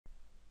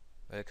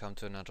Welcome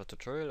to another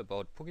tutorial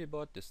about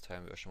PukiBot, this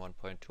time version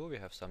 1.2. We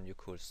have some new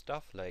cool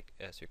stuff, like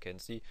as you can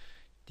see,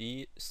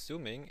 the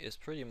zooming is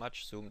pretty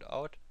much zoomed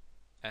out,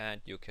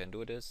 and you can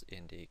do this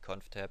in the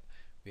conf tab.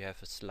 We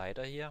have a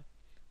slider here,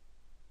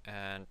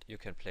 and you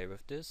can play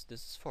with this.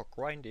 This is for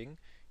grinding.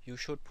 You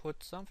should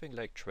put something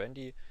like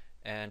 20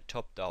 and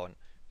top down,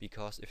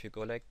 because if you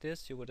go like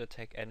this, you would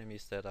attack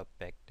enemies that are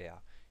back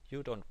there.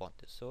 You don't want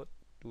this, so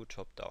do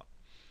top down.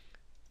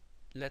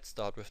 Let's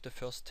start with the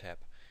first tab.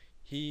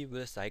 He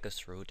will cycle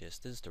through this.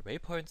 This is the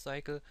waypoint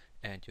cycle,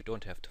 and you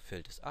don't have to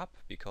fill this up,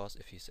 because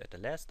if he's at the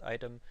last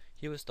item,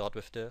 he will start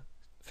with the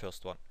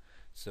first one.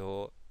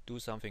 So do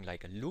something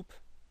like a loop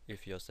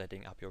if you're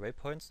setting up your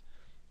waypoints,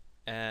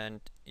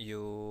 and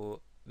you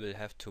will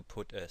have to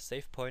put a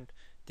save point.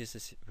 This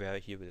is where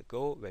he will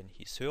go when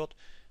he's hurt,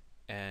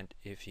 and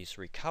if he's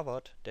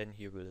recovered, then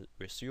he will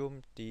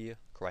resume the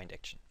grind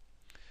action.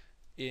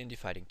 In the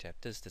fighting tab,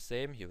 this is the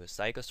same. He will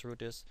cycle through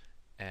this,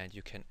 and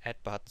you can add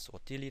buttons or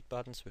delete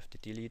buttons with the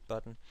delete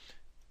button.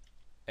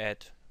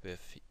 Add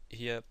with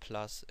here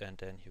plus, and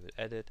then he will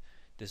add it.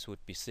 This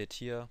would be sit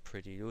here,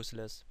 pretty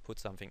useless. Put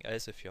something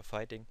else if you're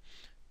fighting.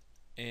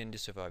 In the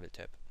survival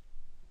tab,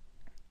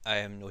 I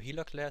am no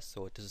healer class,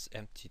 so this is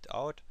emptied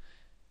out.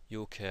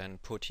 You can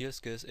put heal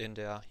skills in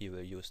there, he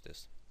will use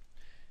this.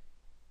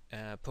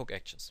 Poke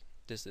actions.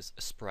 This is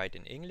a sprite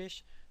in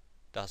English,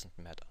 doesn't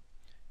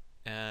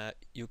matter.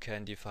 You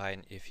can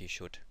define if he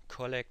should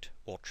collect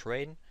or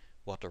train,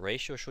 what the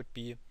ratio should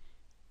be.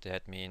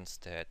 That means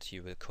that he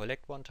will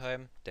collect one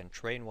time, then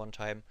train one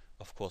time.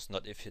 Of course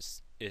not if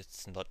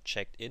it's not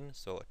checked in,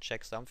 so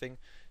check something,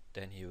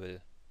 then he will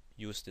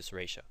use this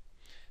ratio.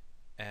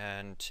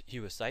 And he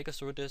will cycle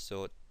through this,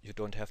 so you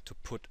don't have to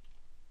put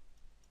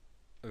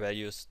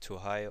values too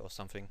high or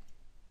something,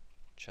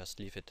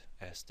 just leave it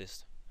as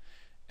this.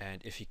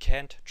 And if he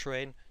can't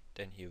train,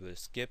 then he will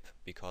skip,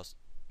 because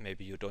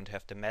maybe you don't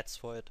have the mats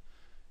for it,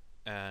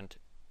 and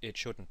it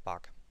shouldn't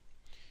bug.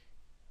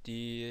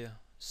 The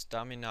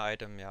stamina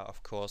item, yeah,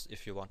 of course,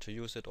 if you want to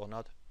use it or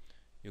not,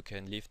 you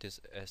can leave this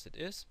as it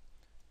is.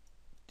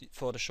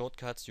 For the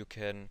shortcuts, you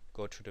can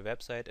go to the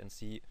website and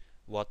see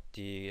what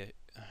the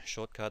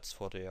shortcuts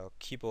for your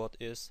keyboard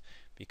is,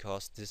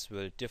 because this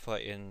will differ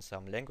in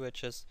some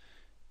languages.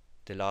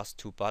 The last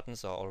two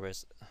buttons are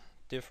always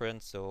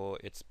different, so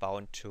it's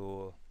bound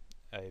to,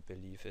 I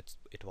believe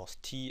it was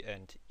T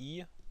and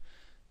E.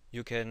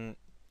 You can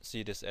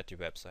see this at the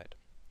website.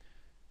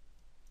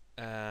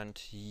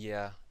 And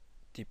yeah,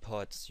 the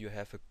pods, you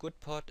have a good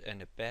pod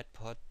and a bad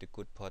pod. The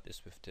good pod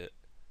is with the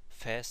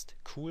fast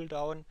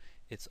cooldown.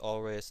 It's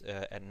always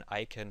an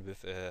icon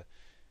with a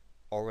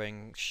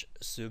orange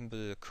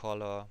symbol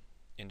color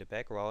in the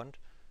background,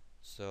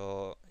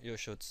 so you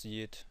should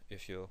see it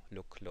if you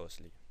look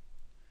closely.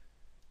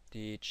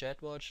 The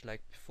chat watch,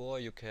 like before,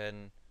 you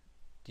can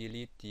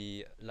delete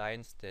the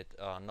lines that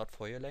are not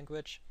for your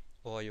language,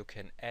 or you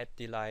can add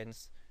the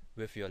lines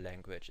with your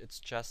language.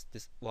 It's just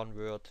this one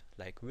word,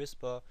 like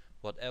whisper,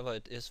 whatever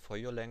it is for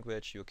your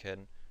language. You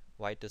can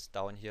write this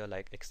down here,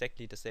 like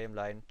exactly the same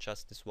line,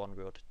 just this one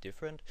word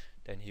different.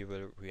 Then he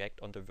will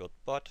react on the word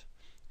bot,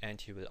 and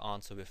he will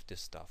answer with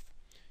this stuff.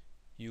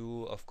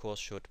 You of course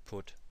should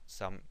put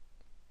some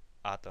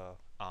other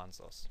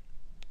answers.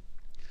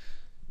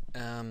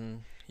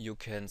 You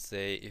can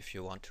say if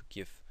you want to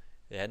give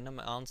random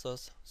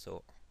answers,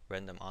 so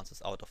random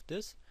answers out of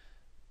this,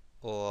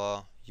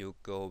 or you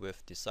go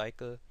with the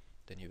cycle,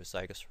 then you will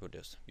cycle through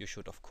this. You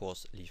should of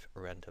course leave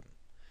random.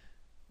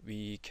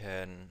 We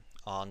can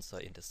answer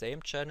in the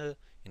same channel,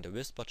 in the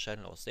whisper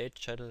channel or sage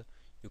channel.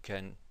 You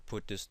can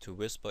put this to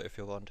whisper if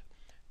you want.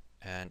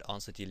 And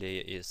answer delay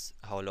is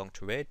how long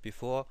to wait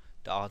before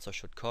the answer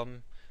should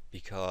come,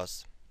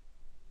 because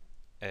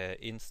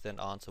instant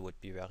answer would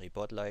be very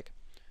bot-like.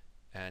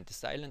 And the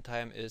silent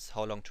time is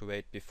how long to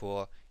wait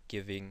before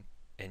giving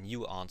a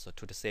new answer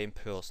to the same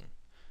person.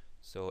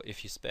 So if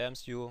he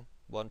spams you,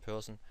 one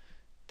person,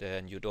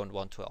 then you don't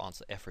want to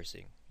answer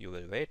everything. You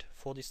will wait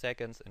 40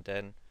 seconds and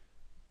then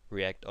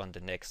react on the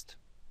next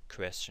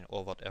question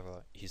or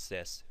whatever he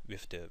says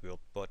with the word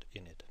bot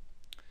in it.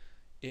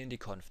 In the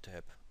conf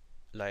tab,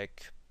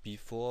 like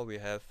before, we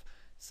have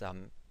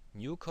some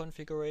new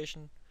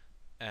configuration,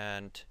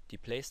 and the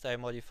playstyle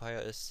modifier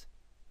is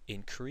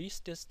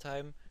increased this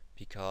time,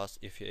 because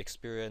if you're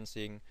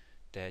experiencing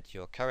that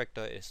your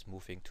character is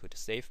moving to the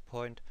save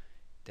point,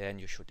 then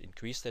you should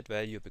increase that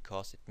value,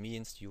 because it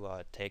means you are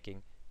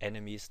attacking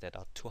enemies that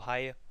are too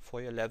high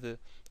for your level,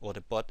 or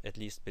the bot at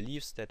least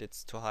believes that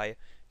it's too high,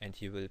 and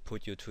he will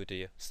put you to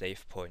the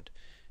save point.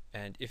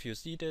 And if you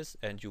see this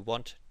and you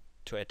want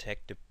to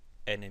attack the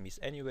enemies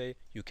anyway,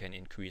 you can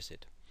increase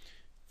it.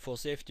 For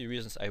safety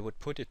reasons, I would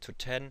put it to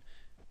 10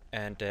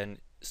 and then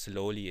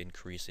slowly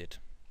increase it,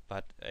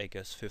 but I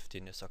guess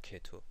 15 is okay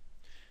too.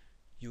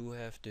 You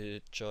have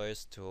the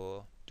choice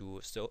to do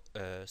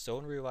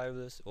zone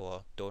revivals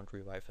or don't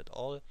revive at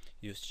all.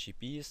 Use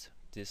GBs.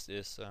 This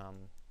is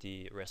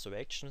the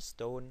resurrection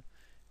stone,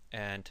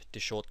 and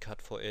the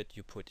shortcut for it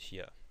you put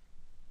here.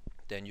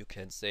 Then you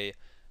can say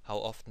how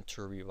often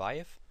to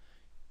revive.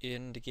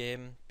 in the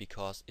game,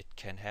 because it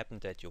can happen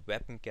that your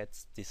weapon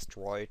gets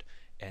destroyed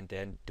and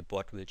then the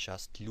bot will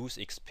just lose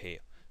XP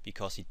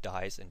because he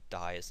dies and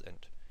dies.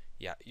 And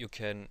yeah, you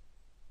can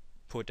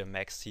put a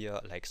max here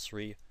like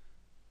 3,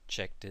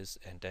 check this,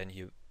 and then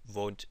he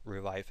won't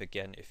revive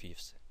again if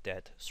he's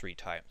dead 3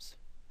 times.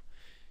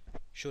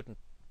 Shouldn't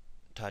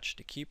touch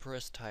the key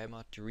press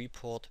timer. The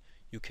report,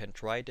 you can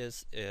try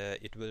this,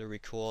 it will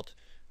record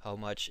how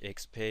much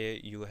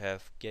XP you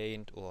have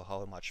gained or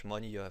how much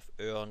money you have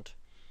earned.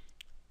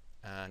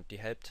 And the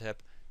help tab,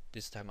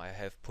 this time I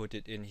have put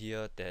it in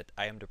here that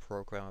I am the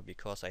programmer,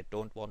 because I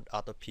don't want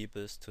other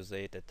people to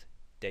say that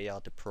they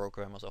are the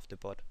programmers of the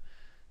bot,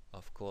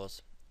 of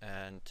course.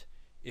 And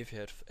if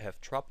you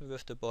have trouble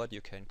with the bot,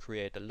 you can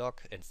create a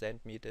log and send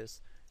me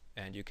this,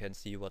 and you can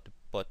see what the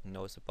bot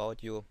knows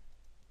about you.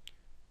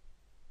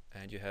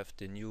 And you have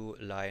the new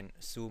line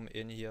zoom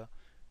in here,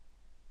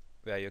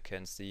 where you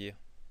can see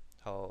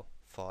how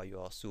far you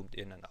are zoomed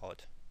in and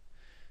out.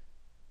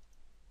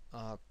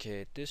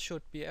 Okay, this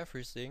should be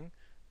everything.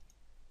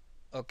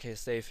 Okay,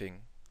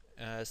 saving.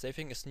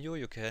 Saving is new.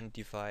 You can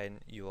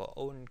define your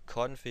own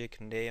config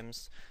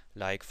names,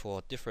 like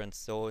for different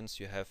zones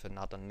you have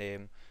another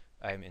name.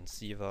 I'm in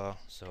Siva,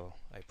 so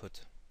I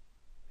put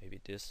maybe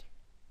this.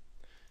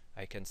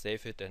 I can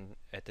save it, and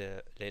at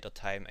a later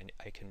time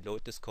I can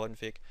load this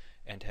config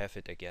and have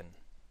it again.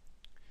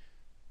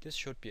 This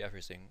should be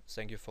everything.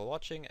 Thank you for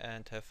watching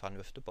and have fun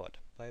with the bot.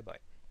 Bye bye.